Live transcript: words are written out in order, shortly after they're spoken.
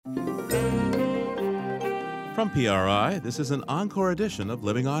From PRI, this is an encore edition of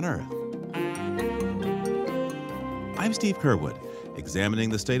Living on Earth. I'm Steve Curwood, examining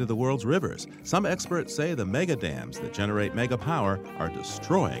the state of the world's rivers. Some experts say the mega dams that generate mega power are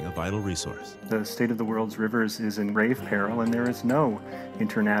destroying a vital resource. The state of the world's rivers is in grave peril, and there is no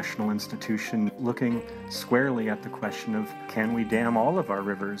international institution looking squarely at the question of, can we dam all of our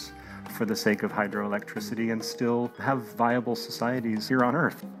rivers for the sake of hydroelectricity and still have viable societies here on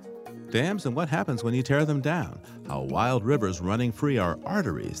Earth? Dams and what happens when you tear them down. How wild rivers running free are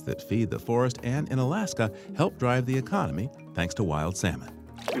arteries that feed the forest and, in Alaska, help drive the economy thanks to wild salmon.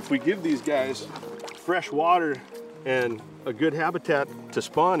 If we give these guys fresh water and a good habitat to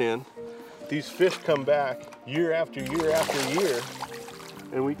spawn in, these fish come back year after year after year,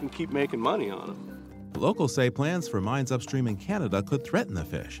 and we can keep making money on them. Locals say plans for mines upstream in Canada could threaten the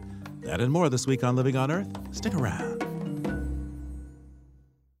fish. That and more this week on Living on Earth. Stick around.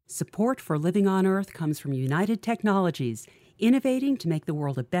 Support for Living on Earth comes from United Technologies, innovating to make the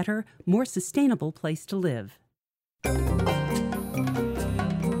world a better, more sustainable place to live.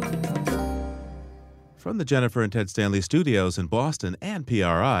 From the Jennifer and Ted Stanley studios in Boston and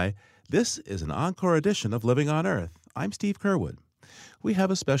PRI, this is an encore edition of Living on Earth. I'm Steve Curwood. We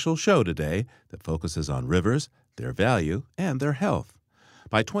have a special show today that focuses on rivers, their value, and their health.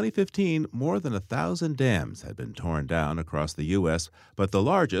 By 2015, more than 1,000 dams had been torn down across the U.S., but the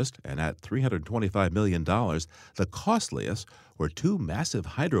largest, and at $325 million, the costliest, were two massive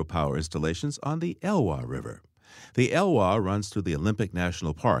hydropower installations on the Elwha River. The Elwha runs through the Olympic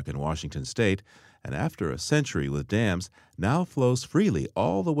National Park in Washington state, and after a century with dams, now flows freely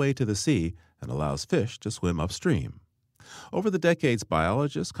all the way to the sea and allows fish to swim upstream. Over the decades,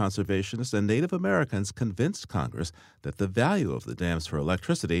 biologists, conservationists, and Native Americans convinced Congress that the value of the dams for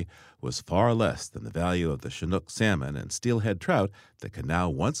electricity was far less than the value of the Chinook salmon and steelhead trout that can now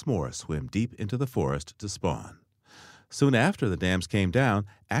once more swim deep into the forest to spawn. Soon after the dams came down,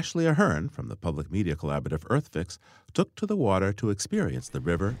 Ashley Ahern from the public media collaborative EarthFix took to the water to experience the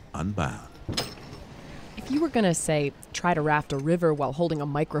river Unbound. If you were going to, say, try to raft a river while holding a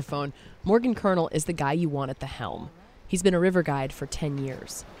microphone, Morgan Colonel is the guy you want at the helm. He's been a river guide for 10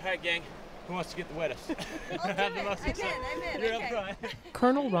 years. All right, gang. Who wants to get the wettest? I'm in. You're Okay. up front.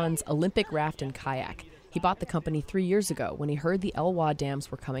 Colonel runs Olympic Raft and Kayak. He bought the company 3 years ago when he heard the Elwha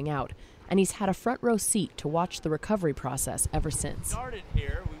dams were coming out, and he's had a front row seat to watch the recovery process ever since. Started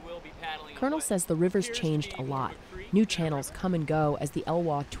here, we will be paddling. Colonel says the river's changed a lot. New channels come and go as the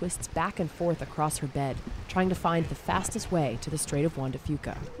Elwha twists back and forth across her bed, trying to find the fastest way to the Strait of Juan de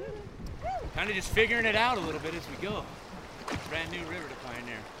Fuca. Kind of just figuring it out a little bit as we go. Brand new river to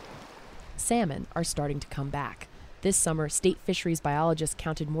pioneer. Salmon are starting to come back. This summer, state fisheries biologists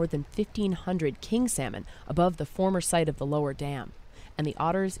counted more than 1,500 king salmon above the former site of the lower dam. And the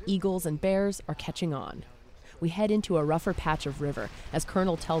otters, eagles, and bears are catching on. We head into a rougher patch of river as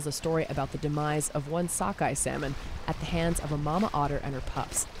Colonel tells a story about the demise of one sockeye salmon at the hands of a mama otter and her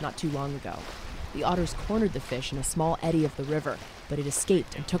pups not too long ago. The otters cornered the fish in a small eddy of the river, but it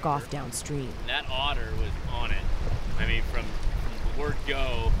escaped and took off downstream. That otter was on it. I mean, from the word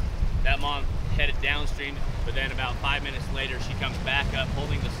go, that mom headed downstream, but then about 5 minutes later, she comes back up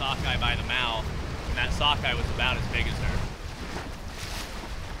holding the sockeye by the mouth, and that sockeye was about as big as her.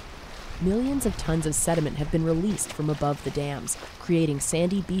 Millions of tons of sediment have been released from above the dams, creating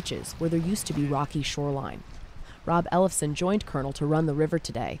sandy beaches where there used to be rocky shoreline. Rob Ellefson joined Colonel to run the river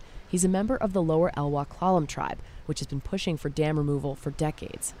today. He's a member of the Lower Elwha Clallam tribe, which has been pushing for dam removal for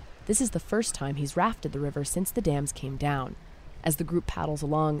decades. This is the first time he's rafted the river since the dams came down. As the group paddles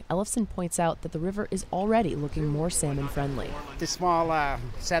along, Ellefson points out that the river is already looking more salmon-friendly. The small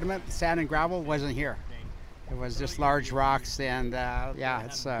sediment, sand and gravel, wasn't here. It was just large rocks, and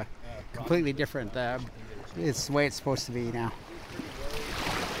it's completely different. It's the way it's supposed to be now.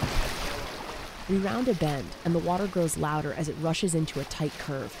 We round a bend, and the water grows louder as it rushes into a tight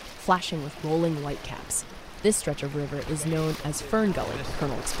curve, flashing with rolling whitecaps. This stretch of river is known as Fern Gully,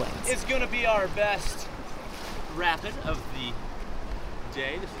 Colonel explains. It's going to be our best rapid of the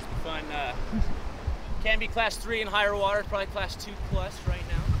day. This is the fun. Can be class 3 in higher water, probably class 2 plus right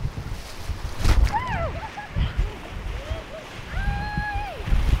now.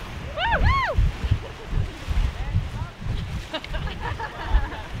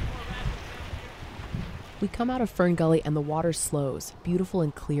 We come out of Fern Gully and the water slows, beautiful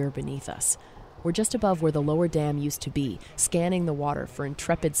and clear beneath us. We're just above where the lower dam used to be, scanning the water for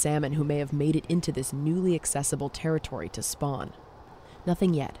intrepid salmon who may have made it into this newly accessible territory to spawn.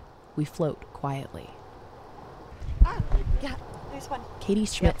 Nothing yet. We float quietly. Yeah, there's one. Katie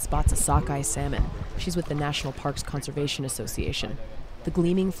Schmidt spots a sockeye salmon. She's with the National Parks Conservation Association. The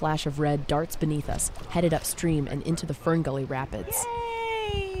gleaming flash of red darts beneath us, headed upstream and into the Fern Gully Rapids.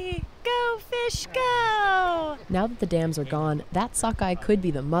 Yay! Go, fish, go! Now that the dams are gone, that sockeye could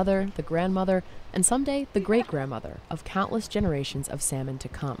be the mother, the grandmother, and someday the great-grandmother of countless generations of salmon to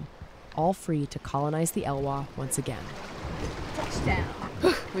come, all free to colonize the Elwha once again. Touchdown.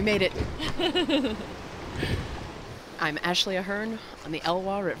 We made it. I'm Ashley Ahern on the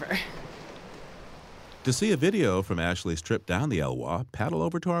Elwha River. To see a video from Ashley's trip down the Elwha, paddle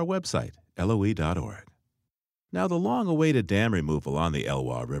over to our website, loe.org. Now, the long-awaited dam removal on the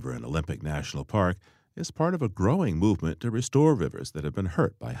Elwha River in Olympic National Park is part of a growing movement to restore rivers that have been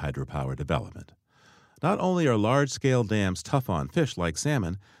hurt by hydropower development. Not only are large-scale dams tough on fish like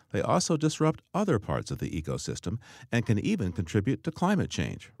salmon, they also disrupt other parts of the ecosystem and can even contribute to climate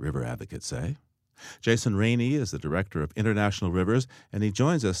change, river advocates say. Jason Rainey is the director of International Rivers, and he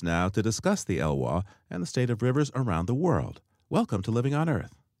joins us now to discuss the Elwha and the state of rivers around the world. Welcome to Living on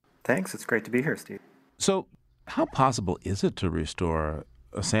Earth. Thanks. It's great to be here, Steve. So, how possible is it to restore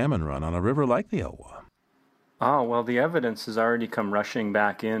a salmon run on a river like the Elwha? Oh, well, the evidence has already come rushing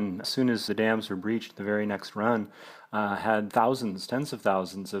back in. As soon as the dams were breached, the very next run had thousands, tens of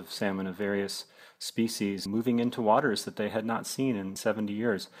thousands of salmon of various species moving into waters that they had not seen in 70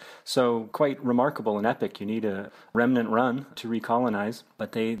 years. So quite remarkable and epic. You need a remnant run to recolonize,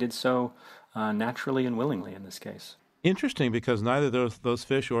 but they did so naturally and willingly in this case. Interesting, because neither those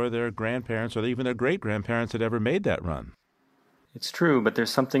fish or their grandparents or even their great-grandparents had ever made that run. It's true, but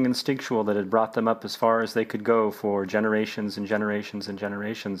there's something instinctual that had brought them up as far as they could go for generations and generations and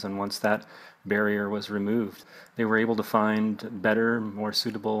generations, and once that barrier was removed, they were able to find better, more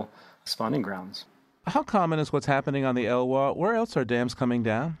suitable spawning grounds. How common is what's happening on the Elwha? Where else are dams coming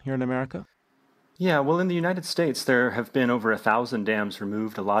down here in America? Yeah, well, in the United States, there have been over 1,000 dams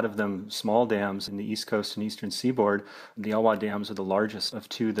removed, a lot of them small dams in the East Coast and Eastern Seaboard. The Elwha dams are the largest of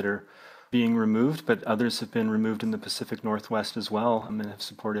two that are being removed, but others have been removed in the Pacific Northwest as well and have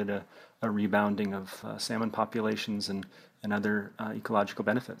supported a rebounding of salmon populations and other ecological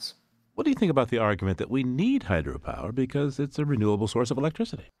benefits. What do you think about the argument that we need hydropower because it's a renewable source of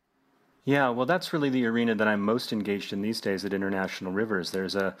electricity? Yeah, well, that's really the arena that I'm most engaged in these days at International Rivers.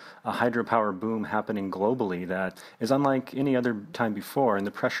 There's a hydropower boom happening globally that is unlike any other time before, and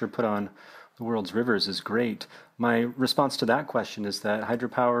the pressure put on the world's rivers is great. My response to that question is that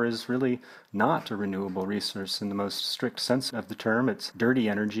hydropower is really not a renewable resource in the most strict sense of the term. It's dirty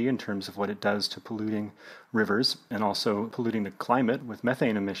energy in terms of what it does to polluting rivers and also polluting the climate with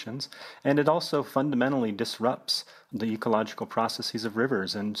methane emissions. And it also fundamentally disrupts the ecological processes of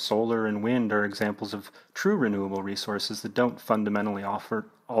rivers. And solar and wind are examples of true renewable resources that don't fundamentally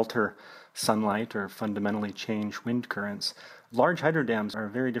alter sunlight or fundamentally change wind currents. Large hydro dams are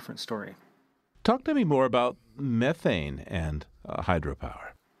a very different story. Talk to me more about methane and hydropower.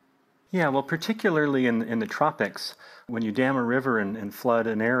 Yeah, well, particularly in the tropics, when you dam a river and flood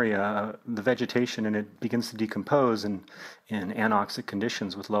an area, the vegetation in it begins to decompose in anoxic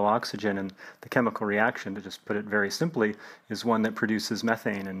conditions with low oxygen, and the chemical reaction, to just put it very simply, is one that produces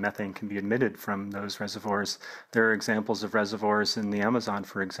methane, and methane can be emitted from those reservoirs. There are examples of reservoirs in the Amazon,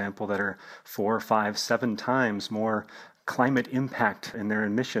 for example, that are 4, 5, 7 times more climate impact in their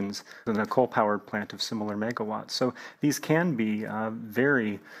emissions than a coal-powered plant of similar megawatts. So these can be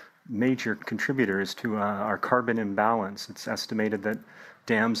very major contributors to our carbon imbalance. It's estimated that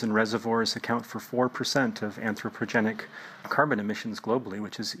dams and reservoirs account for 4% of anthropogenic carbon emissions globally,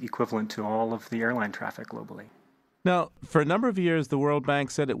 which is equivalent to all of the airline traffic globally. Now, for a number of years, the World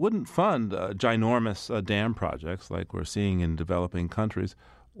Bank said it wouldn't fund ginormous dam projects like we're seeing in developing countries.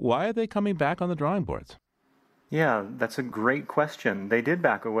 Why are they coming back on the drawing boards? Yeah, that's a great question. They did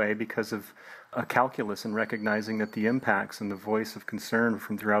back away because of a calculus in recognizing that the impacts and the voice of concern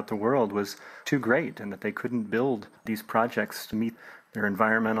from throughout the world was too great and that they couldn't build these projects to meet their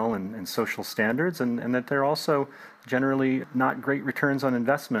environmental and social standards, and that they're also generally not great returns on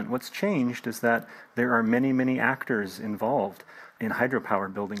investment. What's changed is that there are many, many actors involved in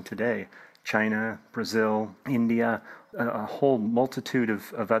hydropower building today. China, Brazil, India, a whole multitude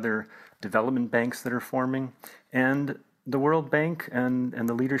of other development banks that are forming, and the World Bank and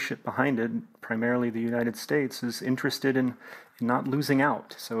the leadership behind it, primarily the United States, is interested in not losing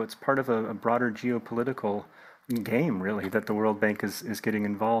out. So it's part of a broader geopolitical game, really, that the World Bank is getting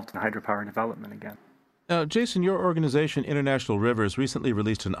involved in hydropower development again. Now, Jason, your organization, International Rivers, recently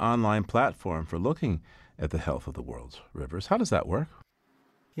released an online platform for looking at the health of the world's rivers. How does that work?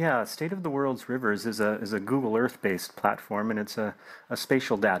 Yeah, State of the World's Rivers is a Google Earth-based platform, and it's a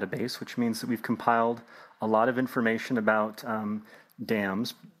spatial database, which means that we've compiled a lot of information about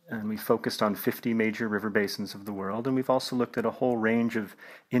dams and we focused on 50 major river basins of the world, and we've also looked at a whole range of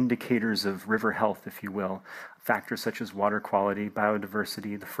indicators of river health, if you will, factors such as water quality,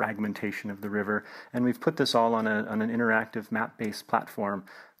 biodiversity, the fragmentation of the river, and we've put this all on an interactive map-based platform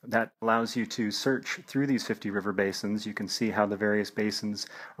that allows you to search through these 50 river basins. You can see how the various basins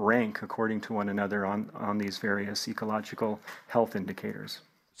rank according to one another on these various ecological health indicators.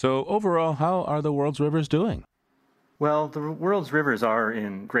 So overall, how are the world's rivers doing? Well, the world's rivers are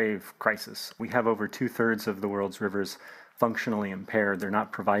in grave crisis. We have over 2/3 of the world's rivers functionally impaired. They're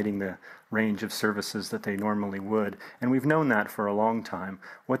not providing the range of services that they normally would, and we've known that for a long time.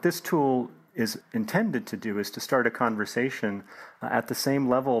 What this tool is intended to do is to start a conversation at the same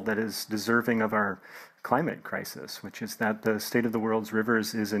level that is deserving of our climate crisis, which is that the state of the world's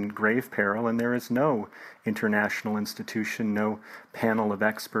rivers is in grave peril, and there is no international institution, no panel of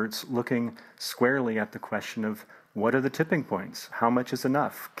experts looking squarely at the question of what are the tipping points? How much is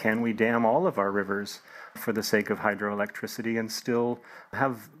enough? Can we dam all of our rivers for the sake of hydroelectricity and still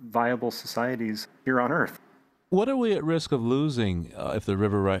have viable societies here on Earth? What are we at risk of losing if the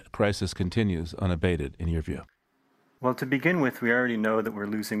river crisis continues unabated, in your view? Well, to begin with, we already know that we're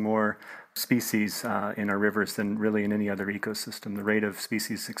losing more species in our rivers than really in any other ecosystem. The rate of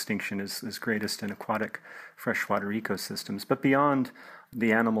species extinction is greatest in aquatic freshwater ecosystems. But beyond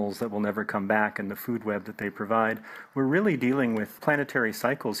the animals that will never come back and the food web that they provide, we're really dealing with planetary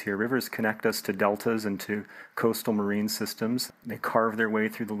cycles here. Rivers connect us to deltas and to coastal marine systems. They carve their way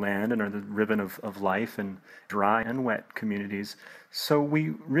through the land and are the ribbon of life in dry and wet communities. So we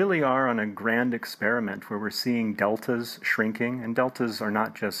really are on a grand experiment where we're seeing deltas shrinking, and deltas are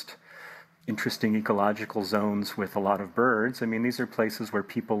not just interesting ecological zones with a lot of birds. I mean, these are places where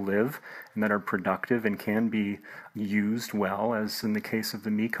people live and that are productive and can be used well, as in the case of the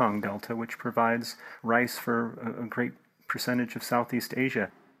Mekong Delta, which provides rice for a great percentage of Southeast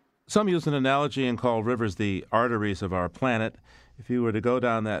Asia. Some use an analogy and call rivers the arteries of our planet. If you were to go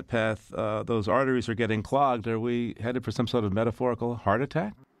down that path, those arteries are getting clogged. Are we headed for some sort of metaphorical heart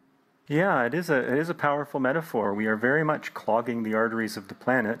attack? Yeah, it is a powerful metaphor. We are very much clogging the arteries of the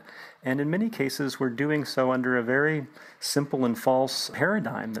planet, and in many cases we're doing so under a very simple and false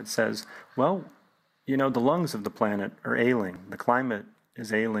paradigm that says, well, you know, the lungs of the planet are ailing, the climate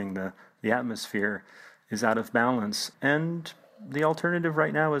is ailing, the atmosphere is out of balance, and the alternative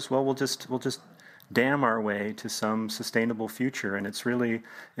right now is, well, we'll just dam our way to some sustainable future. And it's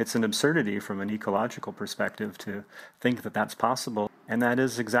an absurdity from an ecological perspective to think that that's possible. And that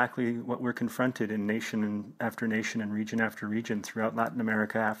is exactly what we're confronted in nation after nation and region after region throughout Latin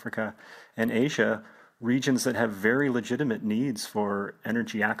America, Africa, and Asia, regions that have very legitimate needs for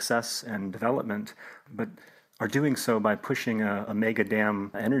energy access and development, but are doing so by pushing a mega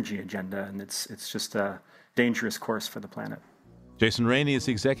dam energy agenda. And it's just a dangerous course for the planet. Jason Rainey is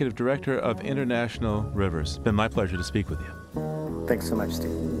the Executive Director of International Rivers. It's been my pleasure to speak with you. Thanks so much, Steve.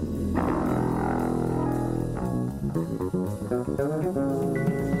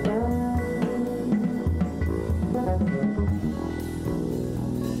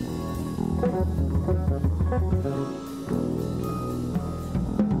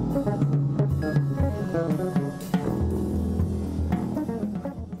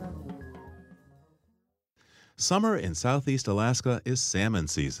 Summer in southeast Alaska is salmon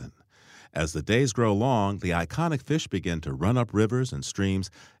season. As the days grow long, the iconic fish begin to run up rivers and streams,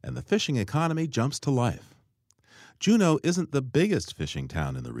 and the fishing economy jumps to life. Juneau isn't the biggest fishing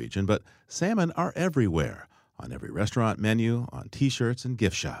town in the region, but salmon are everywhere, on every restaurant menu, on T-shirts and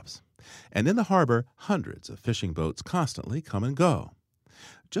gift shops. And in the harbor, hundreds of fishing boats constantly come and go.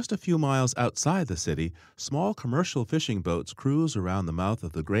 Just a few miles outside the city, small commercial fishing boats cruise around the mouth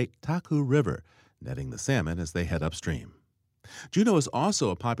of the Great Taku River, netting the salmon as they head upstream. Juneau is also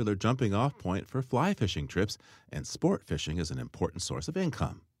a popular jumping-off point for fly fishing trips, and sport fishing is an important source of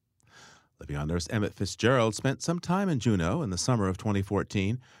income. Living on Earth's Emmett Fitzgerald spent some time in Juneau in the summer of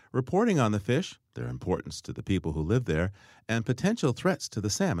 2014, reporting on the fish, their importance to the people who live there, and potential threats to the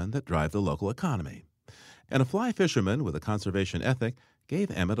salmon that drive the local economy. And a fly fisherman with a conservation ethic gave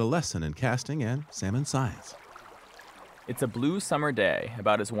Emmett a lesson in casting and salmon science. It's a blue summer day,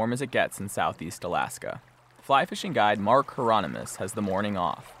 about as warm as it gets in southeast Alaska. Fly fishing guide Mark Hieronymus has the morning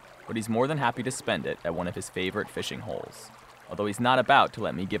off, but he's more than happy to spend it at one of his favorite fishing holes. Although he's not about to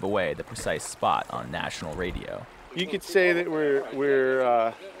let me give away the precise spot on national radio. You could say that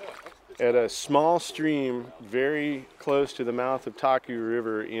we're at a small stream very close to the mouth of Taku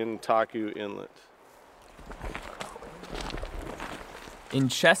River in Taku Inlet. In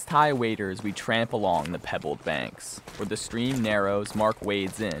chest-high waders, we tramp along the pebbled banks. Where the stream narrows, Mark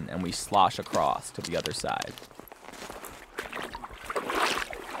wades in, and we slosh across to the other side.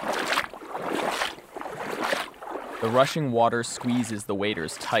 The rushing water squeezes the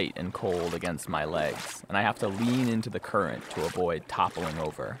waders tight and cold against my legs, and I have to lean into the current to avoid toppling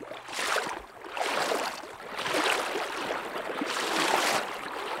over.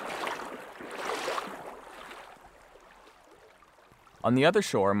 On the other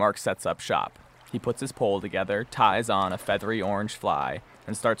shore, Mark sets up shop. He puts his pole together, ties on a feathery orange fly,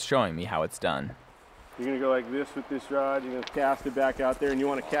 and starts showing me how it's done. You're going to go like this with this rod. You're going to cast it back out there, and you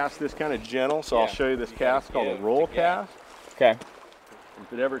want to cast this kind of gentle, so I'll show you this cast called a roll cast. Okay.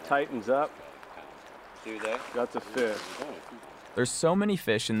 If it ever tightens up, that's a fish. There's so many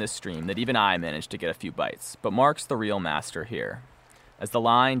fish in this stream that even I managed to get a few bites, but Mark's the real master here. As the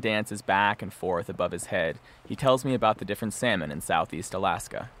line dances back and forth above his head, he tells me about the different salmon in southeast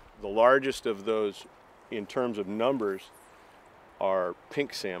Alaska. The largest of those, in terms of numbers, are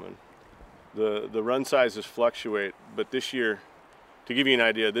pink salmon. The run sizes fluctuate, but this year, to give you an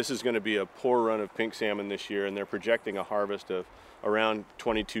idea, this is going to be a poor run of pink salmon this year, and they're projecting a harvest of around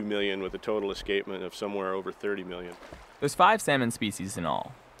 22 million with a total escapement of somewhere over 30 million. There's 5 salmon species in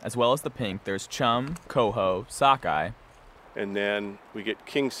all. As well as the pink, there's chum, coho, sockeye. And then we get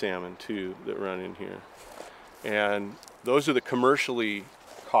king salmon, too, that run in here. And those are the commercially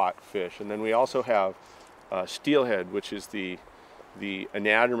caught fish. And then we also have steelhead, which is the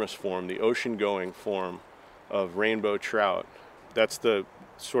anadromous form, the ocean-going form of rainbow trout. That's the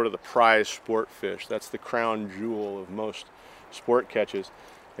sort of the prize sport fish. That's the crown jewel of most sport catches.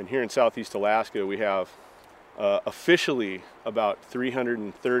 And here in southeast Alaska, we have officially about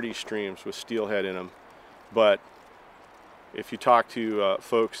 330 streams with steelhead in them. But if you talk to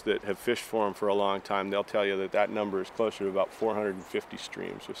folks that have fished for them for a long time, they'll tell you that that number is closer to about 450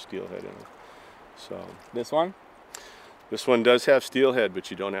 streams with steelhead in them. So This one? This one does have steelhead,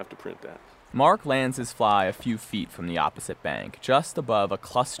 but you don't have to print that. Mark lands his fly a few feet from the opposite bank, just above a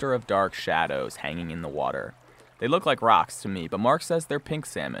cluster of dark shadows hanging in the water. They look like rocks to me, but Mark says they're pink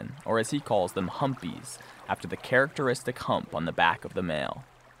salmon, or as he calls them, humpies, after the characteristic hump on the back of the male.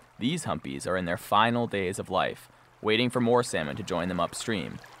 These humpies are in their final days of life, waiting for more salmon to join them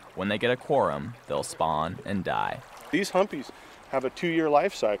upstream. When they get a quorum, they'll spawn and die. These humpies have a 2-year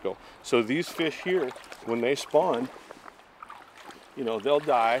life cycle. So these fish here, when they spawn, you know, they'll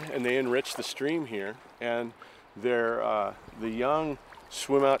die and they enrich the stream here. And the young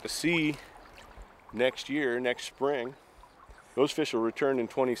swim out to sea next year, next spring. Those fish will return in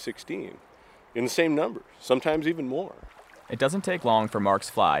 2016 in the same numbers, sometimes even more. It doesn't take long for Mark's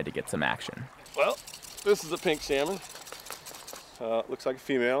fly to get some action. Well, this is a pink salmon. Looks like a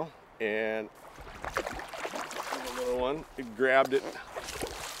female, and a little one. It grabbed it.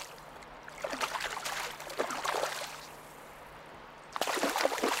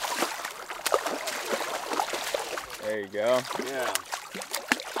 There you go. Yeah.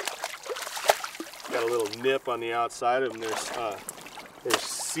 Got a little nip on the outside of them. There's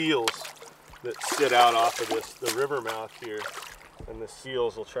seals that sit out off of the river mouth here. And the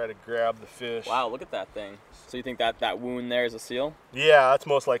seals will try to grab the fish. Wow, look at that thing. So you think that wound there is a seal? Yeah, that's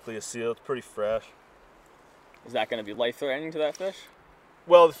most likely a seal. It's pretty fresh. Is that going to be life-threatening to that fish?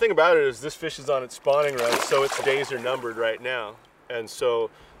 Well, the thing about it is this fish is on its spawning run, so its days are numbered right now. And so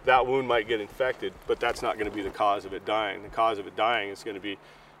that wound might get infected, but that's not going to be the cause of it dying. The cause of it dying is going to be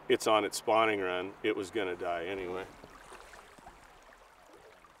it's on its spawning run. It was going to die anyway.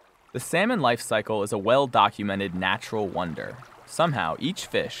 The salmon life cycle is a well-documented natural wonder. Somehow, each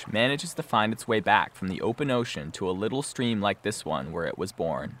fish manages to find its way back from the open ocean to a little stream like this one where it was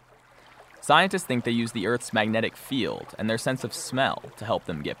born. Scientists think they use the Earth's magnetic field and their sense of smell to help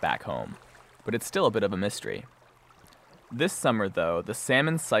them get back home. But it's still a bit of a mystery. This summer, though, the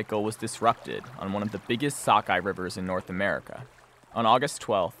salmon cycle was disrupted on one of the biggest sockeye rivers in North America. On August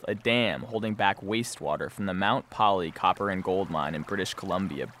 12th, a dam holding back wastewater from the Mount Poly copper and gold mine in British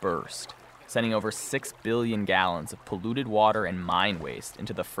Columbia burst, sending over 6 billion gallons of polluted water and mine waste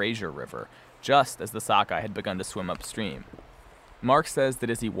into the Fraser River, just as the sockeye had begun to swim upstream. Mark says that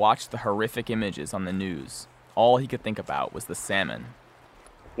as he watched the horrific images on the news, all he could think about was the salmon.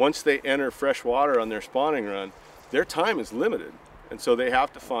 Once they enter fresh water on their spawning run, their time is limited, and so they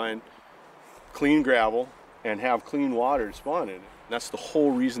have to find clean gravel and have clean water to spawn in. That's the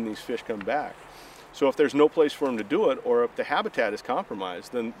whole reason these fish come back. So if there's no place for them to do it, or if the habitat is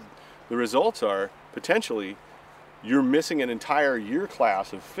compromised, then the results are potentially you're missing an entire year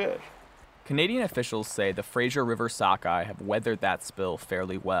class of fish. Canadian officials say the Fraser River sockeye have weathered that spill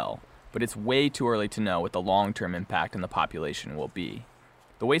fairly well, but it's way too early to know what the long-term impact on the population will be.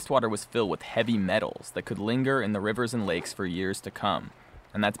 The wastewater was filled with heavy metals that could linger in the rivers and lakes for years to come,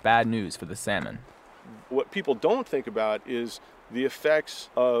 and that's bad news for the salmon. What people don't think about is the effects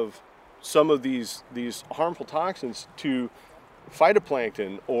of some of these harmful toxins to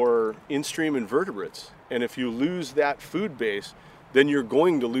phytoplankton or in-stream invertebrates. And if you lose that food base, then you're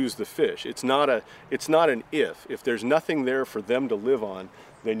going to lose the fish. It's not an if. If there's nothing there for them to live on,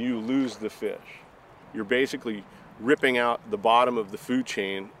 then you lose the fish. You're basically ripping out the bottom of the food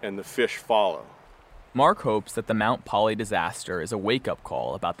chain and the fish follow. Mark hopes that the Mount Polly disaster is a wake-up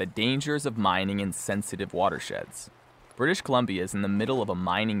call about the dangers of mining in sensitive watersheds. British Columbia is in the middle of a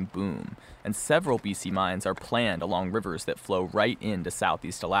mining boom, and several BC mines are planned along rivers that flow right into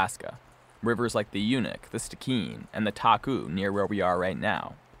southeast Alaska. Rivers like the Unuk, the Stikine, and the Taku near where we are right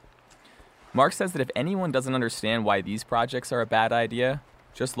now. Mark says that if anyone doesn't understand why these projects are a bad idea,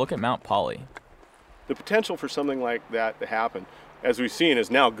 just look at Mount Polly. The potential for something like that to happen, as we've seen,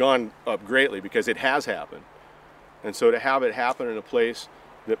 has now gone up greatly because it has happened. And so to have it happen in a place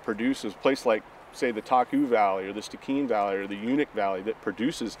that produces, a place like, say, the Taku Valley or the Stikine Valley or the Unuk Valley that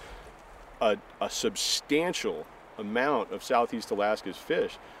produces a substantial amount of southeast Alaska's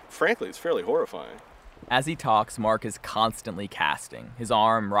fish, frankly, it's fairly horrifying. As he talks, Mark is constantly casting, his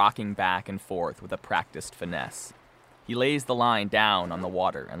arm rocking back and forth with a practiced finesse. He lays the line down on the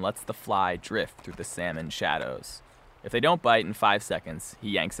water and lets the fly drift through the salmon shadows. If they don't bite in 5 seconds,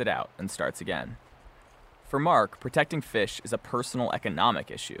 he yanks it out and starts again. For Mark, protecting fish is a personal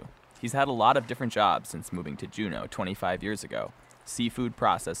economic issue. He's had a lot of different jobs since moving to Juneau 25 years ago. Seafood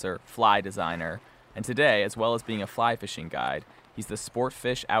processor, fly designer, and today, as well as being a fly fishing guide, he's the sport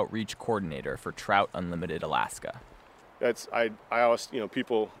fish outreach coordinator for Trout Unlimited Alaska. I always,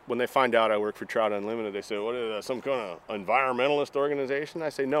 people, when they find out I work for Trout Unlimited, they say, what is that, some kind of environmentalist organization? I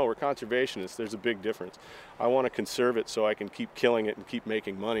say, no, we're conservationists. There's a big difference. I want to conserve it so I can keep killing it and keep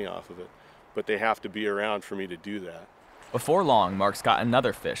making money off of it. But they have to be around for me to do that. Before long, Mark's got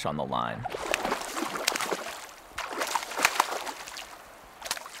another fish on the line.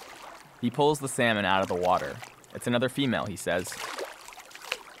 He pulls the salmon out of the water. It's another female, he says.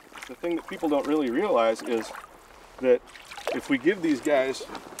 The thing that people don't really realize is that if we give these guys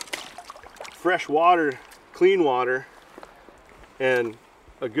fresh water, clean water, and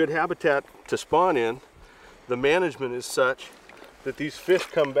a good habitat to spawn in, the management is such that these fish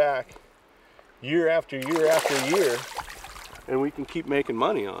come back year after year after year, and we can keep making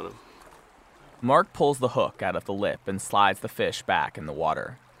money on them. Mark pulls the hook out of the lip and slides the fish back in the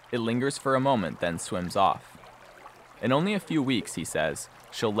water. It lingers for a moment, then swims off. In only a few weeks, he says,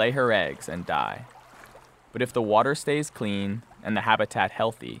 she'll lay her eggs and die. But if the water stays clean and the habitat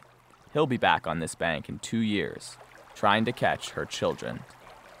healthy, he'll be back on this bank in 2 years, trying to catch her children.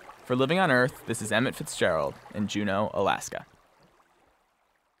 For Living on Earth, this is Emmett Fitzgerald in Juneau, Alaska.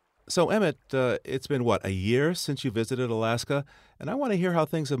 So, Emmett, it's been, a year since you visited Alaska? And I want to hear how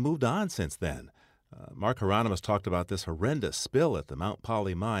things have moved on since then. Mark Hieronymus talked about this horrendous spill at the Mount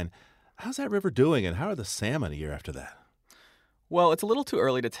Polly mine. How's that river doing, and how are the salmon a year after that? Well, it's a little too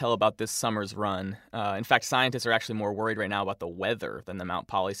early to tell about this summer's run. In fact, scientists are actually more worried right now about the weather than the Mount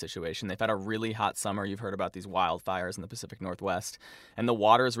Polly situation. They've had a really hot summer. You've heard about these wildfires in the Pacific Northwest. And the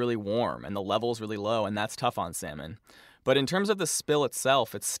water is really warm, and the level's really low, and that's tough on salmon. But in terms of the spill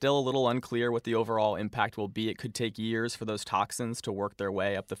itself, it's still a little unclear what the overall impact will be. It could take years for those toxins to work their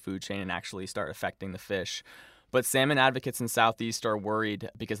way up the food chain and actually start affecting the fish. But salmon advocates in Southeast are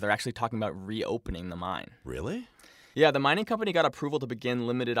worried because they're actually talking about reopening the mine. Really? Yeah, the mining company got approval to begin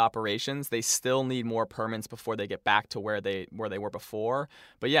limited operations. They still need more permits before they get back to where they were before.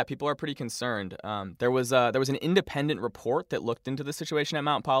 But yeah, people are pretty concerned. There was an independent report that looked into the situation at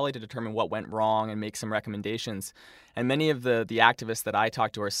Mount Polly to determine what went wrong and make some recommendations. And many of the activists that I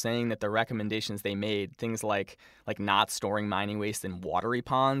talked to are saying that the recommendations they made, things like not storing mining waste in watery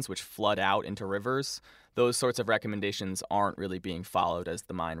ponds, which flood out into rivers, those sorts of recommendations aren't really being followed as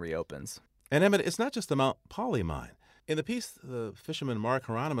the mine reopens. And Emmett, it's not just the Mount Polly mine. In the piece, the fisherman Mark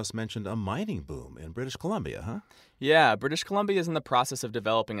Hieronymus mentioned a mining boom in British Columbia, huh? Yeah, British Columbia is in the process of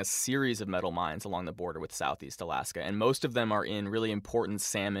developing a series of metal mines along the border with southeast Alaska, and most of them are in really important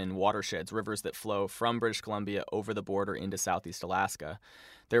salmon watersheds, rivers that flow from British Columbia over the border into southeast Alaska.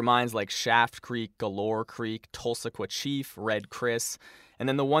 There are mines like Shaft Creek, Galore Creek, Tulsaquah Chief, Red Chris, and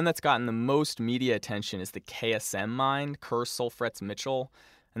then the one that's gotten the most media attention is the KSM mine, Kerr Sulfrets Mitchell.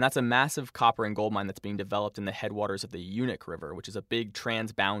 And that's a massive copper and gold mine that's being developed in the headwaters of the Unuk River, which is a big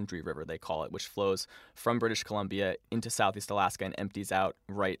transboundary river, they call it, which flows from British Columbia into southeast Alaska and empties out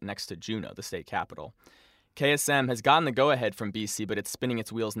right next to Juneau, the state capital. KSM has gotten the go-ahead from BC, but it's spinning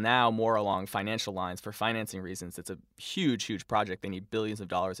its wheels now more along financial lines for financing reasons. It's a huge, huge project. They need billions of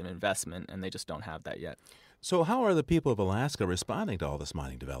dollars in investment, and they just don't have that yet. So how are the people of Alaska responding to all this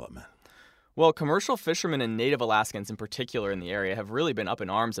mining development? Well, commercial fishermen and native Alaskans in particular in the area have really been up in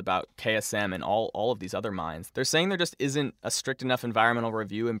arms about KSM and all of these other mines. They're saying there just isn't a strict enough environmental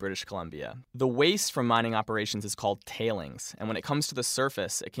review in British Columbia. The waste from mining operations is called tailings, and when it comes to the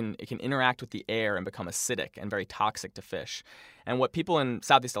surface, it can interact with the air and become acidic and very toxic to fish. And what people in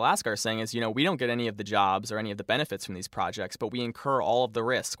Southeast Alaska are saying is, we don't get any of the jobs or any of the benefits from these projects, but we incur all of the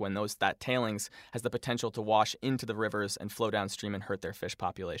risk when that tailings has the potential to wash into the rivers and flow downstream and hurt their fish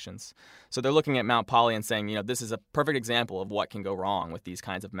populations. So they're looking at Mount Poly and saying, this is a perfect example of what can go wrong with these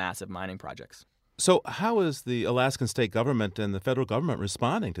kinds of massive mining projects. So how is the Alaskan state government and the federal government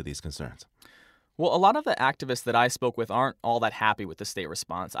responding to these concerns? Well, a lot of the activists that I spoke with aren't all that happy with the state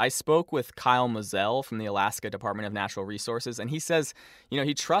response. I spoke with Kyle Moselle from the Alaska Department of Natural Resources, and he says,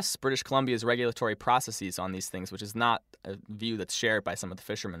 he trusts British Columbia's regulatory processes on these things, which is not a view that's shared by some of the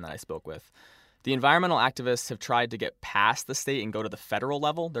fishermen that I spoke with. The environmental activists have tried to get past the state and go to the federal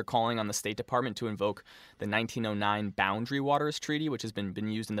level. They're calling on the State Department to invoke the 1909 Boundary Waters Treaty, which has been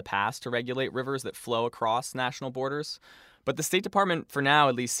used in the past to regulate rivers that flow across national borders. But the State Department, for now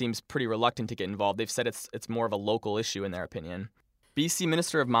at least, seems pretty reluctant to get involved. They've said it's more of a local issue in their opinion. BC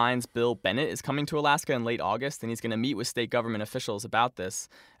Minister of Mines Bill Bennett is coming to Alaska in late August, and he's going to meet with state government officials about this.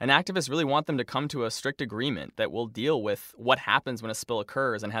 And activists really want them to come to a strict agreement that will deal with what happens when a spill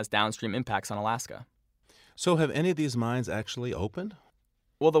occurs and has downstream impacts on Alaska. So have any of these mines actually opened?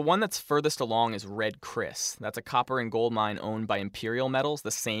 Well, the one that's furthest along is Red Chris. That's a copper and gold mine owned by Imperial Metals,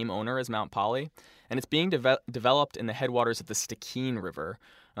 the same owner as Mount Poly. And it's being developed in the headwaters of the Stikine River,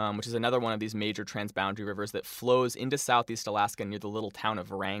 which is another one of these major transboundary rivers that flows into southeast Alaska near the little town of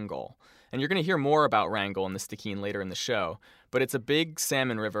Wrangell. And you're going to hear more about Wrangell and the Stikine later in the show. But it's a big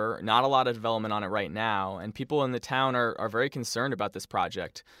salmon river, not a lot of development on it right now, and people in the town are very concerned about this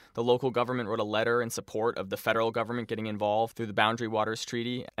project. The local government wrote a letter in support of the federal government getting involved through the Boundary Waters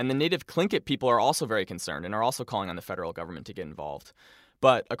Treaty, and the native Tlingit people are also very concerned and are also calling on the federal government to get involved.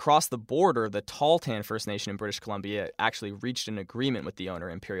 But across the border, the Tahltan First Nation in British Columbia actually reached an agreement with the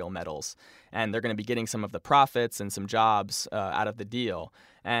owner, Imperial Metals, and they're going to be getting some of the profits and some jobs out of the deal.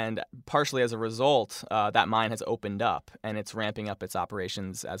 And partially as a result, that mine has opened up, and it's ramping up its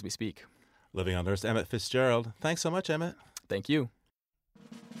operations as we speak. Living on Earth's Emmett Fitzgerald. Thanks so much, Emmett. Thank you.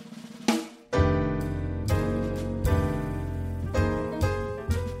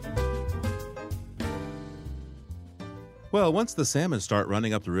 Well, once the salmon start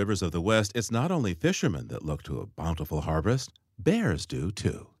running up the rivers of the West, it's not only fishermen that look to a bountiful harvest, bears do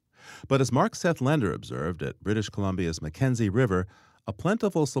too. But as Mark Seth Lender observed at British Columbia's Mackenzie River, a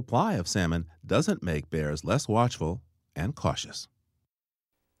plentiful supply of salmon doesn't make bears less watchful and cautious.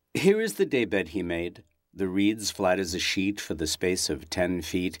 Here is the daybed he made, the reeds flat as a sheet for the space of 10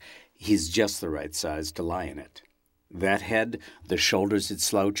 feet. He's just the right size to lie in it. That head, the shoulders it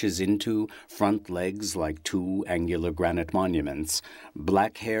slouches into, front legs like two angular granite monuments,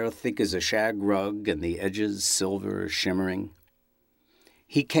 black hair thick as a shag rug and the edges silver shimmering.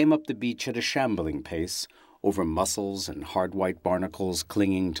 He came up the beach at a shambling pace, over mussels and hard white barnacles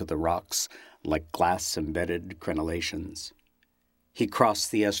clinging to the rocks like glass-embedded crenellations. He crossed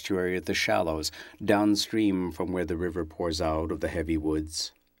the estuary at the shallows, downstream from where the river pours out of the heavy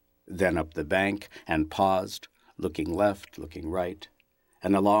woods, then up the bank and paused, looking left, looking right,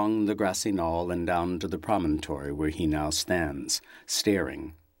 and along the grassy knoll and down to the promontory where he now stands,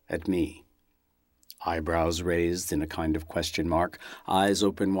 staring at me. Eyebrows raised in a kind of question mark, eyes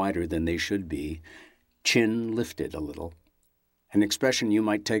open wider than they should be, chin lifted a little. An expression you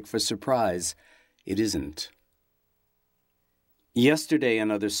might take for surprise. It isn't. Yesterday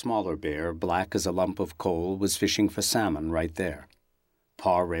another smaller bear, black as a lump of coal, was fishing for salmon right there.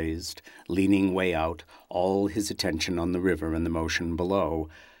 Paw raised, leaning way out, all his attention on the river and the motion below,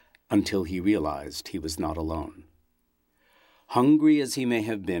 until he realized he was not alone. Hungry as he may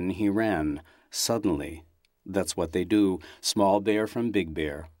have been, he ran, suddenly. That's what they do, small bear from big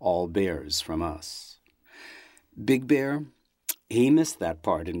bear, all bears from us. Big Bear, he missed that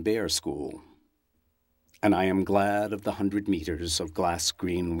part in bear school. And I am glad of the 100 meters of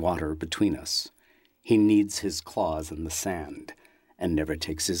glass-green water between us. He needs his claws in the sand and never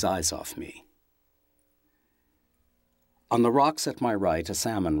takes his eyes off me. On the rocks at my right, a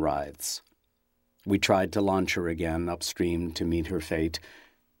salmon writhes. We tried to launch her again upstream to meet her fate.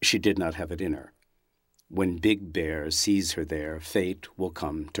 She did not have it in her. When Big Bear sees her there, fate will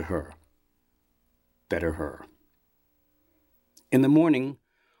come to her. Better her. In the morning,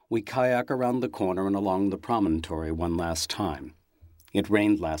 we kayak around the corner and along the promontory one last time. It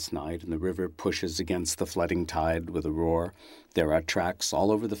rained last night, and the river pushes against the flooding tide with a roar. There are tracks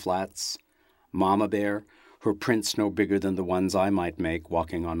all over the flats. Mama bear, her prints no bigger than the ones I might make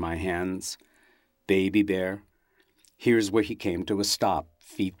walking on my hands. Baby bear. Here's where he came to a stop,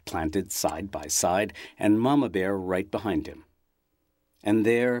 feet planted side by side, and Mama Bear right behind him. And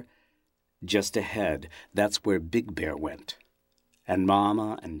there, just ahead, that's where Big Bear went. And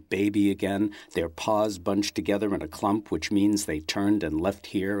Mama and Baby again, their paws bunched together in a clump, which means they turned and left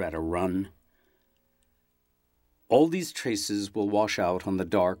here at a run. All these traces will wash out on the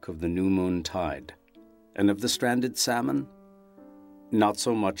dark of the new moon tide. And of the stranded salmon, not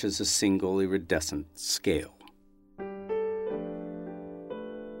so much as a single iridescent scale.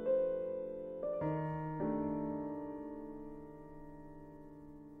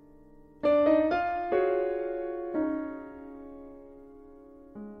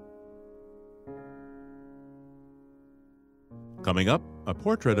 Coming up, a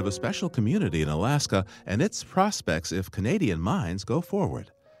portrait of a special community in Alaska and its prospects if Canadian mines go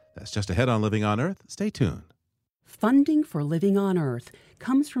forward. That's just ahead on Living on Earth. Stay tuned. Funding for Living on Earth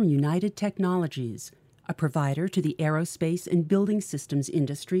comes from United Technologies, a provider to the aerospace and building systems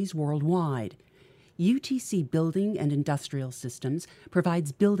industries worldwide. UTC Building and Industrial Systems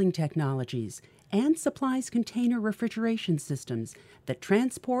provides building technologies and supplies container refrigeration systems that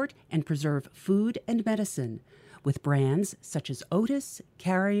transport and preserve food and medicine, with brands such as Otis,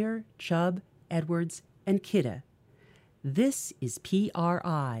 Carrier, Chubb, Edwards, and Kidde. This is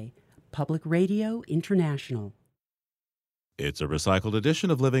PRI, Public Radio International. It's a recycled edition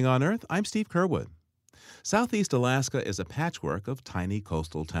of Living on Earth. I'm Steve Curwood. Southeast Alaska is a patchwork of tiny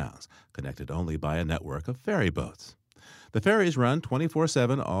coastal towns, connected only by a network of ferry boats. The ferries run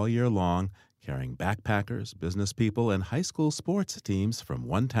 24/7 all year long, carrying backpackers, business people, and high school sports teams from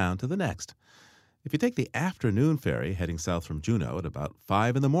one town to the next. If you take the afternoon ferry heading south from Juneau at about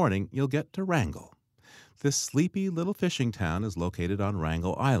 5 in the morning, you'll get to Wrangell. This sleepy little fishing town is located on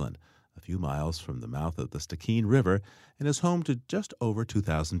Wrangell Island, a few miles from the mouth of the Stikine River, and is home to just over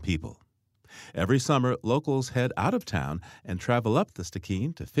 2,000 people. Every summer, locals head out of town and travel up the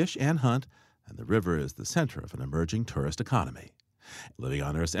Stikine to fish and hunt, and the river is the center of an emerging tourist economy. Living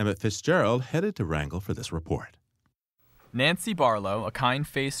on Earth's Emmett Fitzgerald headed to Wrangell for this report. Nancy Barlow, a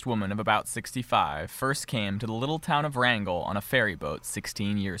kind-faced woman of about 65, first came to the little town of Wrangell on a ferry boat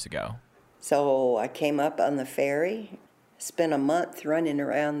 16 years ago. So I came up on the ferry, spent a month running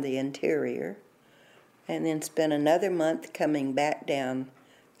around the interior, and then spent another month coming back down,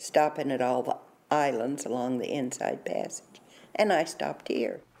 stopping at all the islands along the inside passage. And I stopped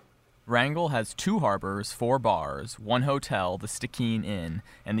here. Wrangell has 2 harbors, 4 bars, 1 hotel, the Stikine Inn,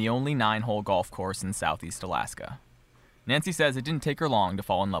 and the only 9-hole golf course in southeast Alaska. Nancy says it didn't take her long to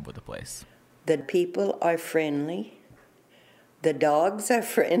fall in love with the place. The people are friendly. The dogs are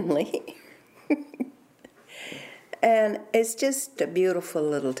friendly. And it's just a beautiful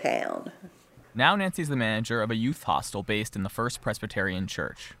little town. Now Nancy's the manager of a youth hostel based in the First Presbyterian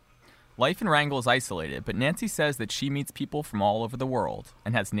Church. Life in Wrangell is isolated, but Nancy says that she meets people from all over the world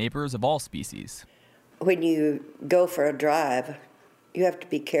and has neighbors of all species. When you go for a drive, you have to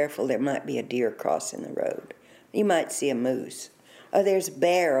be careful. There might be a deer crossing the road. You might see a moose. Or there's a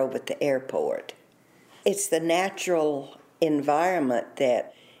bear over at the airport. It's the natural environment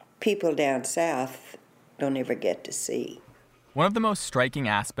that people down south don't ever get to see. One of the most striking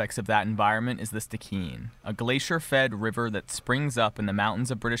aspects of that environment is the Stikine, a glacier-fed river that springs up in the mountains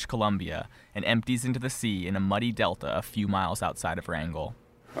of British Columbia and empties into the sea in a muddy delta a few miles outside of Wrangell.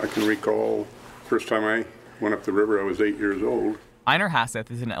 I can recall the first time I went up the river, I was 8 years old. Einar Hasseth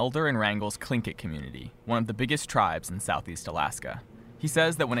is an elder in Wrangell's Tlingit community, one of the biggest tribes in southeast Alaska. He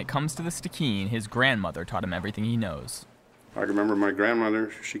says that when it comes to the Stikine, his grandmother taught him everything he knows. I remember my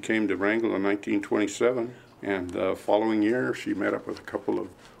grandmother, she came to Wrangell in 1927, and the following year she met up with a couple of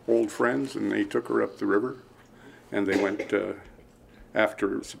old friends, and they took her up the river, and they went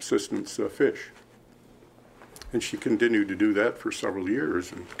after subsistence fish. And she continued to do that for several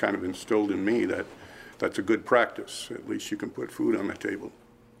years and kind of instilled in me that that's a good practice. At least you can put food on the table.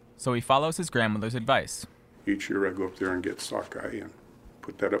 So he follows his grandmother's advice. Each year I go up there and get sockeye and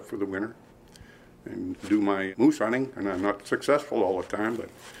put that up for the winter and do my moose hunting. And I'm not successful all the time, but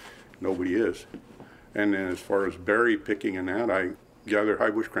nobody is. And then as far as berry picking and that, I gather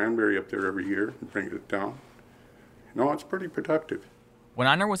high bush cranberry up there every year and bring it down. No, it's pretty productive. When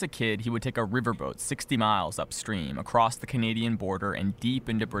Einar was a kid, he would take a riverboat 60 miles upstream across the Canadian border and deep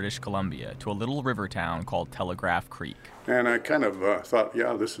into British Columbia to a little river town called Telegraph Creek. And I kind of thought,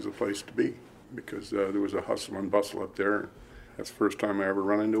 yeah, this is a place to be, because there was a hustle and bustle up there. That's the first time I ever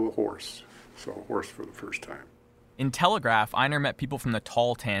run into a horse. Saw a horse for the first time. In Telegraph, Einar met people from the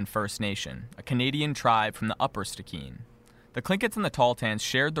Tahltan First Nation, a Canadian tribe from the Upper Stikine. The Tlinkits and the Tahltans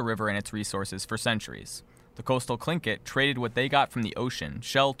shared the river and its resources for centuries. The coastal Tlingit traded what they got from the ocean,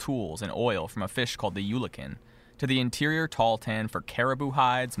 shell tools and oil from a fish called the Ulican, to the interior Tahltan for caribou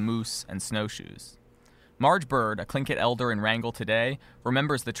hides, moose, and snowshoes. Marge Bird, a Tlingit elder in Wrangell today,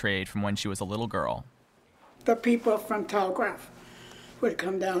 remembers the trade from when she was a little girl. The people from Telegraph would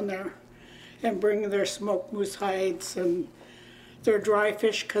come down there and bring their smoked moose hides and their dry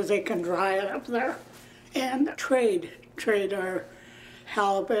fish because they can dry it up there, and trade our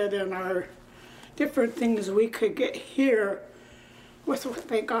halibut and our different things we could get here with what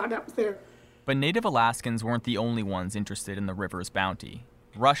they got up there. But native Alaskans weren't the only ones interested in the river's bounty.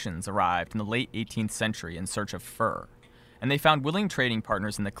 Russians arrived in the late 18th century in search of fur, and they found willing trading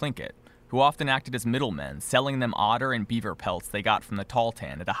partners in the Tlingit, who often acted as middlemen, selling them otter and beaver pelts they got from the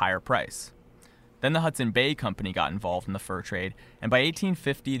Tahltan at a higher price. Then the Hudson Bay Company got involved in the fur trade, and by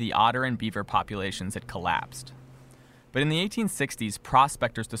 1850 the otter and beaver populations had collapsed. But in the 1860s,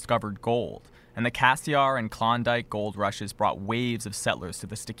 prospectors discovered gold, and the Cassiar and Klondike gold rushes brought waves of settlers to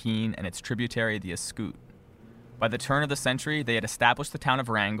the Stikine and its tributary, the Iskoot. By the turn of the century, they had established the town of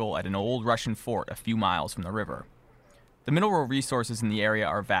Wrangell at an old Russian fort a few miles from the river. The mineral resources in the area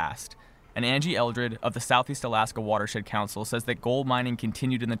are vast, and Angie Eldred of the Southeast Alaska Watershed Council says that gold mining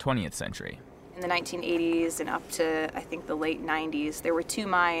continued in the 20th century. In the 1980s and up to, I think, the late 90s, there were 2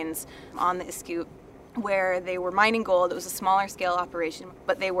 mines on the Iskoot where they were mining gold. It was a smaller scale operation,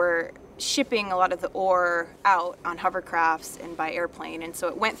 but they were shipping a lot of the ore out on hovercrafts and by airplane, and so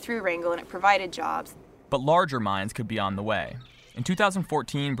it went through Wrangell and it provided jobs. But larger mines could be on the way. In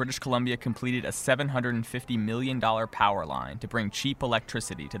 2014, British Columbia completed a $750 million power line to bring cheap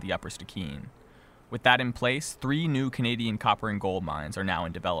electricity to the Upper Stikine. With that in place, 3 new Canadian copper and gold mines are now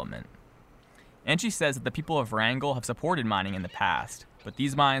in development. Angie says that the people of Wrangell have supported mining in the past, but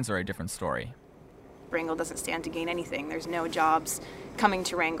these mines are a different story. Wrangell doesn't stand to gain anything. There's no jobs coming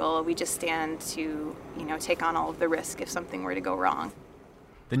to Wrangell. We just stand to, take on all of the risk if something were to go wrong.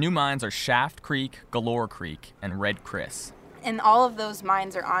 The new mines are Shaft Creek, Galore Creek, and Red Chris. And all of those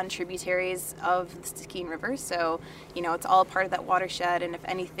mines are on tributaries of the Stikine River, so, it's all part of that watershed, and if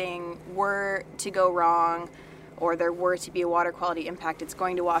anything were to go wrong or there were to be a water quality impact, it's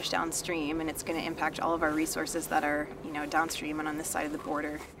going to wash downstream, and it's going to impact all of our resources that are, downstream and on this side of the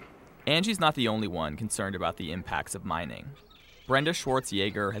border. Angie's not the only one concerned about the impacts of mining. Brenda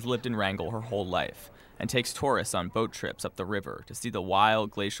Schwartz-Yeager has lived in Wrangell her whole life and takes tourists on boat trips up the river to see the wild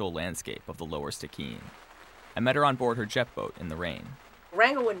glacial landscape of the lower Stikine. I met her on board her jet boat in the rain.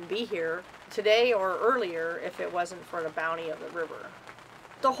 Wrangell wouldn't be here today or earlier if it wasn't for the bounty of the river.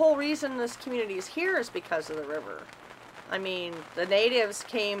 The whole reason this community is here is because of the river. I mean, the natives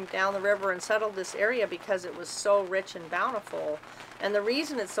came down the river and settled this area because it was so rich and bountiful. And the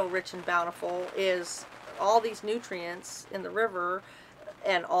reason it's so rich and bountiful is all these nutrients in the river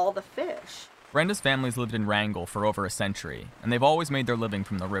and all the fish. Brenda's family's lived in Wrangell for over a century, and they've always made their living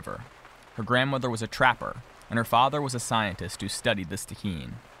from the river. Her grandmother was a trapper, and her father was a scientist who studied the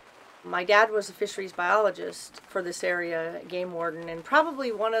Stikine. My dad was a fisheries biologist for this area, game warden, and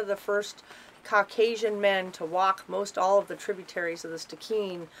probably one of the first Caucasian men to walk most all of the tributaries of the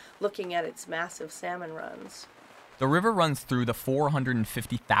Stikine, looking at its massive salmon runs. The river runs through the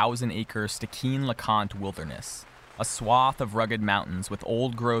 450,000-acre Stikine-LeConte wilderness, a swath of rugged mountains with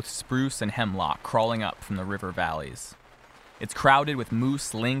old-growth spruce and hemlock crawling up from the river valleys. It's crowded with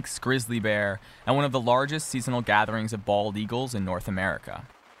moose, lynx, grizzly bear, and one of the largest seasonal gatherings of bald eagles in North America.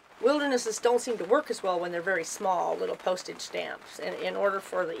 Wildernesses don't seem to work as well when they're very small, little postage stamps. And in order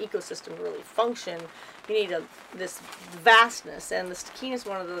for the ecosystem to really function, you need this vastness. And the Stikine is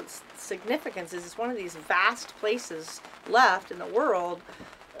one of the significances. It's one of these vast places left in the world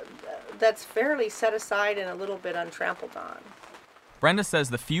that's fairly set aside and a little bit untrampled on. Brenda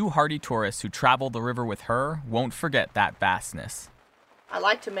says the few hardy tourists who travel the river with her won't forget that vastness. I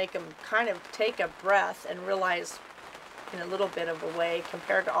like to make them kind of take a breath and realize in a little bit of a way,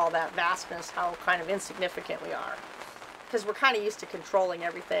 compared to all that vastness, how kind of insignificant we are. Because we're kind of used to controlling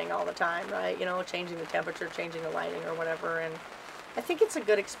everything all the time, right? Changing the temperature, changing the lighting or whatever. And I think it's a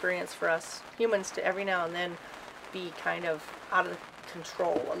good experience for us humans to every now and then be kind of out of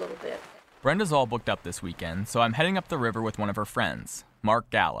control a little bit. Brenda's all booked up this weekend, so I'm heading up the river with one of her friends, Mark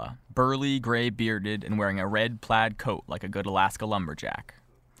Galla, burly, gray-bearded, and wearing a red plaid coat like a good Alaska lumberjack.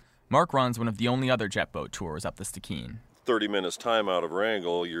 Mark runs one of the only other jet boat tours up the Stikine. 30 minutes time out of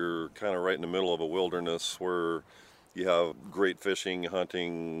Wrangell, you're kind of right in the middle of a wilderness where you have great fishing,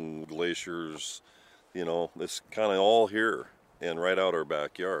 hunting, glaciers, it's kind of all here and right out our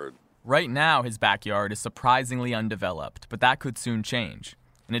backyard. Right now, his backyard is surprisingly undeveloped, but that could soon change.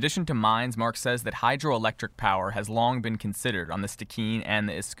 In addition to mines, Mark says that hydroelectric power has long been considered on the Stikine and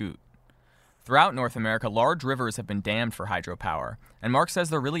the Iskoot. Throughout North America, large rivers have been dammed for hydropower, and Mark says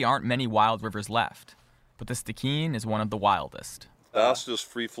there really aren't many wild rivers left. But the Stikine is one of the wildest. Fastest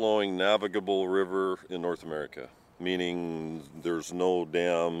free-flowing navigable river in North America, meaning there's no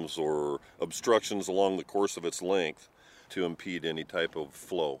dams or obstructions along the course of its length to impede any type of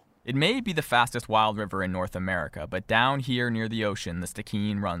flow. It may be the fastest wild river in North America, but down here near the ocean, the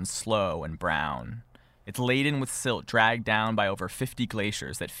Stikine runs slow and brown. It's laden with silt dragged down by over 50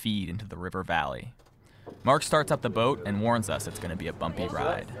 glaciers that feed into the river valley. Mark starts up the boat and warns us it's going to be a bumpy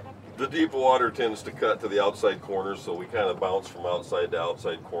ride. The deep water tends to cut to the outside corners, so we kind of bounce from outside to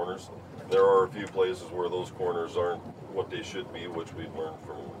outside corners. There are a few places where those corners aren't what they should be, which we've learned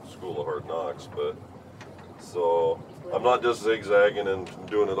from School of Hard Knocks, but so I'm not just zigzagging and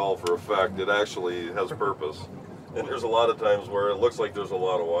doing it all for effect. It actually has purpose. And there's a lot of times where it looks like there's a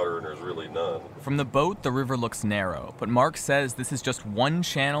lot of water and there's really none. From the boat, the river looks narrow, but Mark says this is just one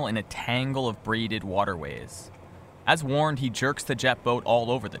channel in a tangle of braided waterways. As warned, he jerks the jet boat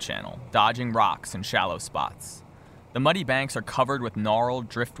all over the channel, dodging rocks and shallow spots. The muddy banks are covered with gnarled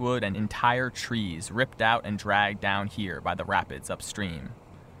driftwood and entire trees ripped out and dragged down here by the rapids upstream.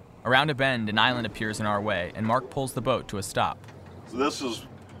 Around a bend, an island appears in our way, and Mark pulls the boat to a stop. So this is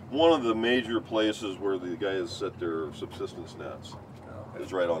one of the major places where the guys set their subsistence nets.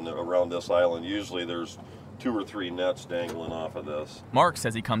 It's right around this island. Usually there's 2 or 3 nets dangling off of this. Mark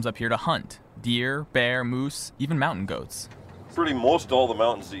says he comes up here to hunt deer, bear, moose, even mountain goats. Pretty most all the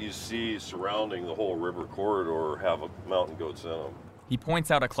mountains that you see surrounding the whole river corridor have mountain goats in them. He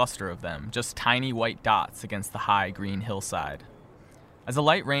points out a cluster of them, just tiny white dots against the high green hillside. As a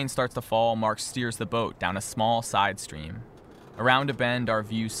light rain starts to fall, Mark steers the boat down a small side stream. Around a bend, our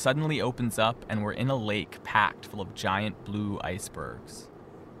view suddenly opens up and we're in a lake packed full of giant blue icebergs.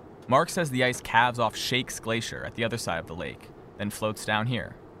 Mark says the ice calves off Shakes Glacier at the other side of the lake, then floats down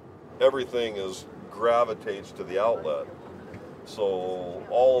here. Everything gravitates to the outlet. So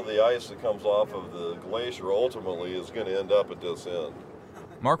all of the ice that comes off of the glacier ultimately is going to end up at this end.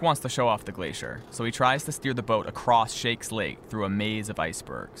 Mark wants to show off the glacier, so he tries to steer the boat across Shakes Lake through a maze of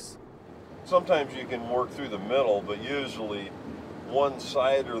icebergs. Sometimes you can work through the middle, but usually one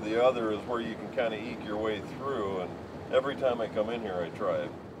side or the other is where you can kind of eke your way through, and every time I come in here I try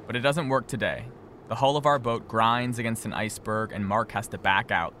it. But it doesn't work today. The hull of our boat grinds against an iceberg and Mark has to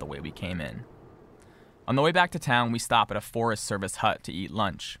back out the way we came in. On the way back to town, we stop at a Forest Service hut to eat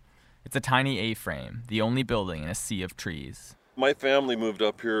lunch. It's a tiny A-frame, the only building in a sea of trees. My family moved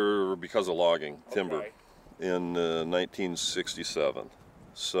up here because of logging, timber, in 1967.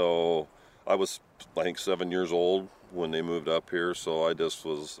 So I was, I think, 7 years old when they moved up here, so I just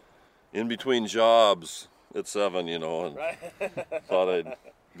was in between jobs at 7, and thought I'd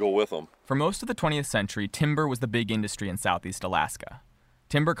go with them. For most of the 20th century, timber was the big industry in southeast Alaska.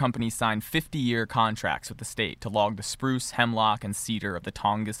 Timber companies signed 50-year contracts with the state to log the spruce, hemlock, and cedar of the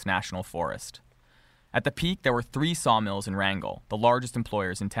Tongass National Forest. At the peak, there were 3 sawmills in Wrangell, the largest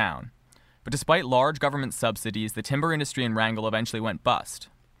employers in town. But despite large government subsidies, the timber industry in Wrangell eventually went bust.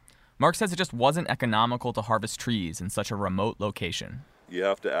 Mark says it just wasn't economical to harvest trees in such a remote location. You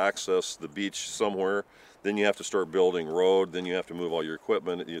have to access the beach somewhere, then you have to start building road, then you have to move all your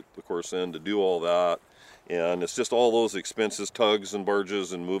equipment, of course, in to do all that. And it's just all those expenses, tugs and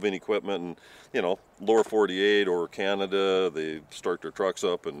barges and moving equipment, and, lower 48 or Canada, they start their trucks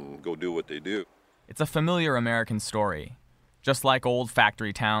up and go do what they do. It's a familiar American story. Just like old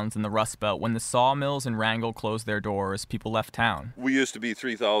factory towns in the Rust Belt, when the sawmills in Wrangell closed their doors, people left town. We used to be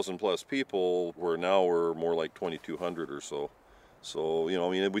 3,000 plus people, where now we're more like 2,200 or so. So,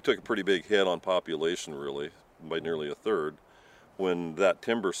 we took a pretty big hit on population, really, by nearly a third when that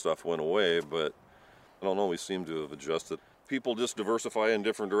timber stuff went away, but I don't know, we seem to have adjusted. People just diversify in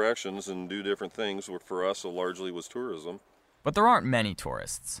different directions and do different things. For us, it largely was tourism. But there aren't many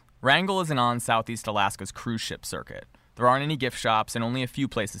tourists. Wrangell isn't on Southeast Alaska's cruise ship circuit. There aren't any gift shops and only a few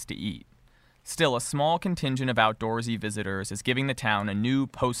places to eat. Still, a small contingent of outdoorsy visitors is giving the town a new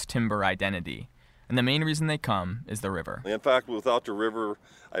post-timber identity. And the main reason they come is the river. In fact, without the river,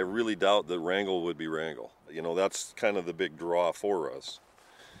 I really doubt that Wrangell would be Wrangell. That's kind of the big draw for us.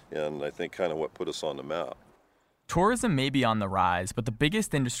 And I think kind of what put us on the map. Tourism may be on the rise, but the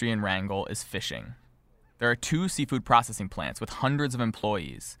biggest industry in Wrangell is fishing. There are 2 seafood processing plants with hundreds of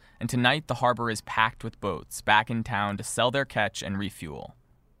employees, and tonight the harbor is packed with boats back in town to sell their catch and refuel.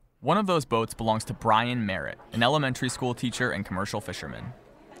 One of those boats belongs to Brian Merritt, an elementary school teacher and commercial fisherman.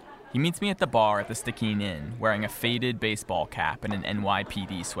 He meets me at the bar at the Stikine Inn, wearing a faded baseball cap and an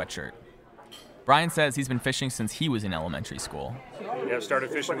NYPD sweatshirt. Brian says he's been fishing since he was in elementary school. Yeah,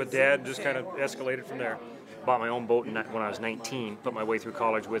 started fishing with Dad and just kind of escalated from there. bought my own boat when I was 19, put my way through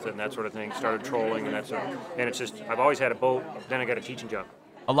college with it and that sort of thing, started trolling and and it's just, I've always had a boat, then I got a teaching job.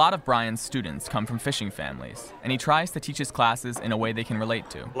 A lot of Brian's students come from fishing families, and he tries to teach his classes in a way they can relate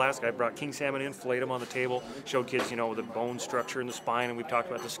to. Alaska, I brought king salmon in, filleted them on the table, showed kids, the bone structure and the spine, and we've talked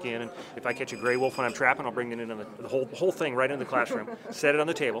about the skin. And if I catch a gray wolf when I'm trapping, I'll bring it in the whole thing right in the classroom, set it on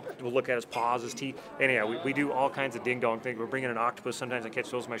the table. We'll look at his paws, his teeth. Anyhow, we do all kinds of ding-dong things. We're bringing an octopus. Sometimes I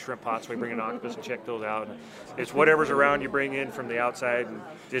catch those in my shrimp pots, so we bring an octopus and check those out. And it's whatever's around you bring in from the outside, and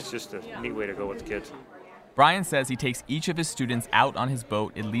it's just a neat way to go with the kids. Brian says he takes each of his students out on his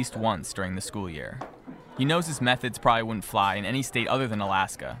boat at least once during the school year. He knows his methods probably wouldn't fly in any state other than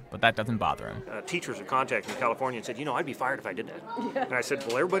Alaska, but that doesn't bother him. Teachers have contacted me in California and said, I'd be fired if I did that. Yeah. And I said,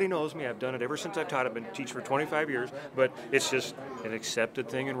 well, everybody knows me. I've done it ever since I've taught. I've been teaching for 25 years, but it's just an accepted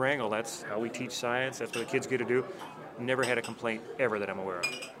thing in Wrangell. That's how we teach science. That's what the kids get to do. Never had a complaint ever that I'm aware of.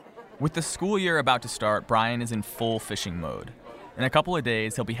 With the school year about to start, Brian is in full fishing mode. In a couple of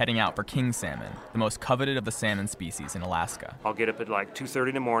days, he'll be heading out for king salmon, the most coveted of the salmon species in Alaska. I'll get up at like 2:30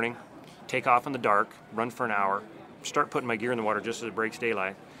 in the morning, take off in the dark, run for an hour, start putting my gear in the water just as it breaks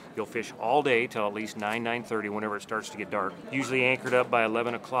daylight. You'll fish all day till at least 9:30 whenever it starts to get dark. Usually anchored up by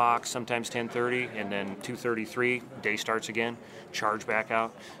 11 o'clock, sometimes 10:30, and then 2:33, day starts again, charge back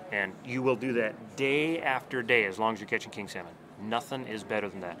out. And you will do that day after day as long as you're catching king salmon. Nothing is better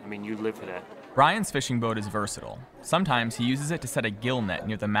than that. I mean, you live for that. Brian's fishing boat is versatile. Sometimes he uses it to set a gill net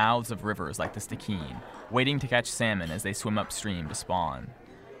near the mouths of rivers like the Stikine, waiting to catch salmon as they swim upstream to spawn.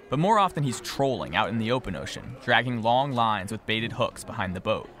 But more often he's trolling out in the open ocean, dragging long lines with baited hooks behind the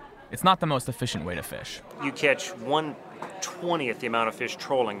boat. It's not the most efficient way to fish. You catch 1/20th the amount of fish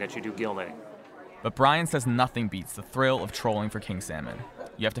trolling that you do gill netting. But Brian says nothing beats the thrill of trolling for king salmon.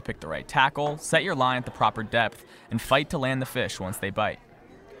 You have to pick the right tackle, set your line at the proper depth, and fight to land the fish once they bite.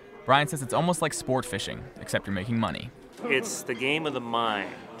 Brian says it's almost like sport fishing, except you're making money. It's the game of the mind.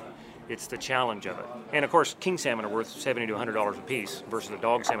 It's the challenge of it. And of course, king salmon are worth $70 to $100 a piece versus the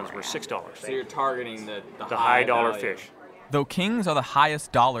dog salmon is worth $6. So you're targeting the high dollar fish. Though kings are the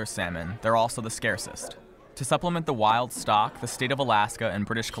highest dollar salmon, they're also the scarcest. To supplement the wild stock, the state of Alaska and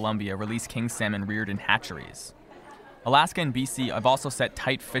British Columbia release king salmon reared in hatcheries. Alaska and BC have also set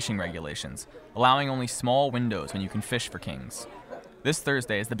tight fishing regulations, allowing only small windows when you can fish for kings. This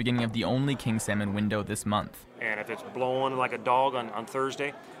Thursday is the beginning of the only king salmon window this month. And if it's blowing like a dog on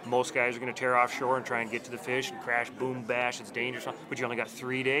Thursday, most guys are going to tear offshore and try and get to the fish and crash, boom, bash. It's dangerous. But you only got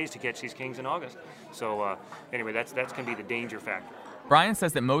 3 days to catch these kings in August. So anyway, that's going to be the danger factor. Brian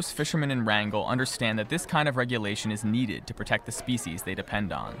says that most fishermen in Wrangell understand that this kind of regulation is needed to protect the species they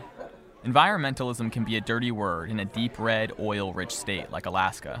depend on. Environmentalism can be a dirty word in a deep red, oil-rich state like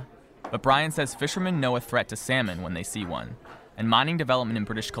Alaska. But Brian says fishermen know a threat to salmon when they see one. And mining development in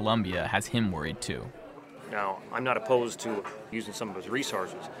British Columbia has him worried too. Now, I'm not opposed to using some of his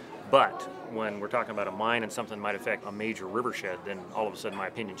resources, but when we're talking about a mine and something might affect a major rivershed, then all of a sudden my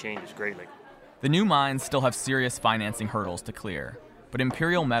opinion changes greatly. The new mines still have serious financing hurdles to clear, but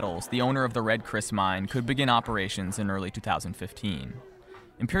Imperial Metals, the owner of the Red Chris mine, could begin operations in early 2015.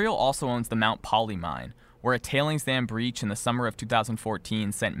 Imperial also owns the Mount Poly mine, where a tailings dam breach in the summer of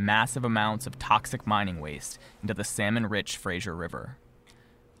 2014 sent massive amounts of toxic mining waste into the salmon-rich Fraser River.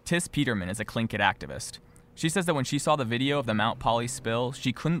 Tis Peterman is a Tlingit activist. She says that when she saw the video of the Mount Poly spill,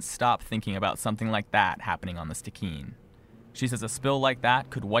 she couldn't stop thinking about something like that happening on the Stikine. She says a spill like that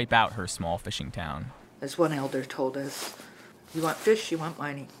could wipe out her small fishing town. As one elder told us, you want fish, you want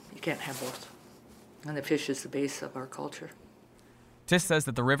mining. You can't have both. And the fish is the base of our culture. Tis says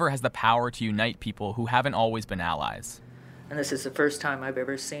that the river has the power to unite people who haven't always been allies. And this is the first time I've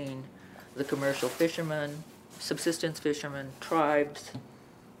ever seen the commercial fishermen, subsistence fishermen, tribes,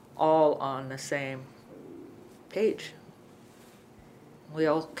 all on the same page. We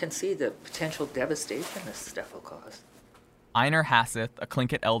all can see the potential devastation this stuff will cause. Einar Hasseth, a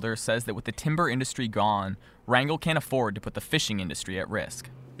Tlingit elder, says that with the timber industry gone, Wrangell can't afford to put the fishing industry at risk.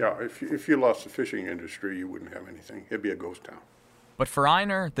 Yeah, if you lost the fishing industry, you wouldn't have anything. It'd be a ghost town. But for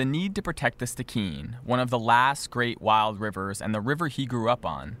Einar, the need to protect the Stikine, one of the last great wild rivers and the river he grew up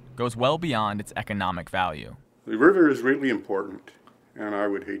on, goes well beyond its economic value. The river is really important, and I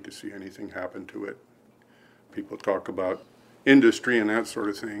would hate to see anything happen to it. People talk about industry and that sort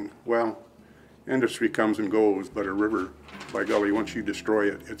of thing. Well, industry comes and goes, but a river, by golly, once you destroy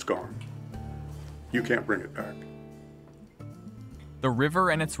it, it's gone. You can't bring it back. The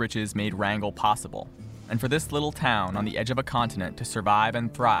river and its riches made Wrangell possible. And for this little town on the edge of a continent to survive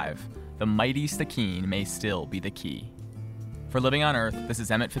and thrive, the mighty Stikine may still be the key. For Living on Earth, this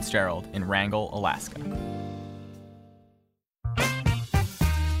is Emmett Fitzgerald in Wrangell, Alaska.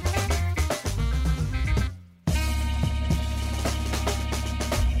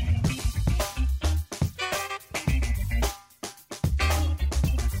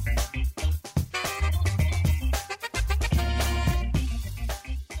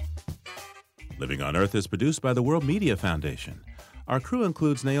 Living on Earth is produced by the World Media Foundation. Our crew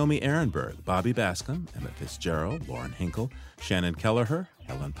includes Naomi Ehrenberg, Bobby Bascom, Emmett Fitzgerald, Lauren Hinkle, Shannon Kelleher,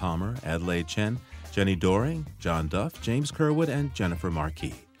 Helen Palmer, Adelaide Chen, Jenny Doring, John Duff, James Kerwood, and Jennifer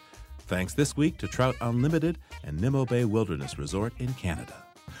Marquis. Thanks this week to Trout Unlimited and Nimmo Bay Wilderness Resort in Canada.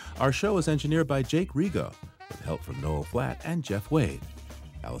 Our show is engineered by Jake Rigo, with help from Noel Flatt and Jeff Wade.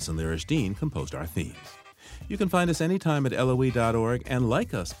 Allison Lirish-Dean composed our themes. You can find us anytime at LOE.org and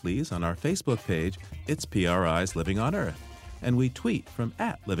like us, please, on our Facebook page, It's PRI's Living on Earth, and we tweet from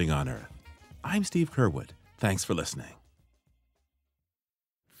 @LivingOnEarth. I'm Steve Kerwood. Thanks for listening.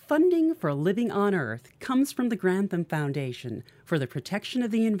 Funding for Living on Earth comes from the Grantham Foundation for the Protection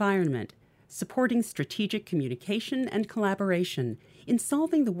of the Environment, supporting strategic communication and collaboration in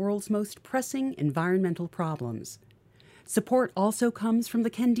solving the world's most pressing environmental problems. Support also comes from the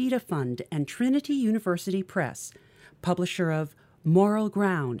Candida Fund and Trinity University Press, publisher of Moral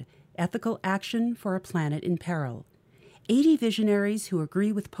Ground, Ethical Action for a Planet in Peril. 80 visionaries who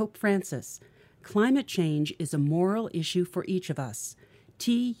agree with Pope Francis. Climate change is a moral issue for each of us.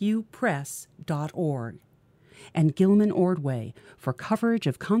 tupress.org. And Gilman Ordway for coverage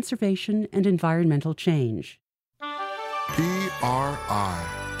of conservation and environmental change. PRI,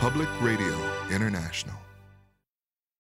 Public Radio International.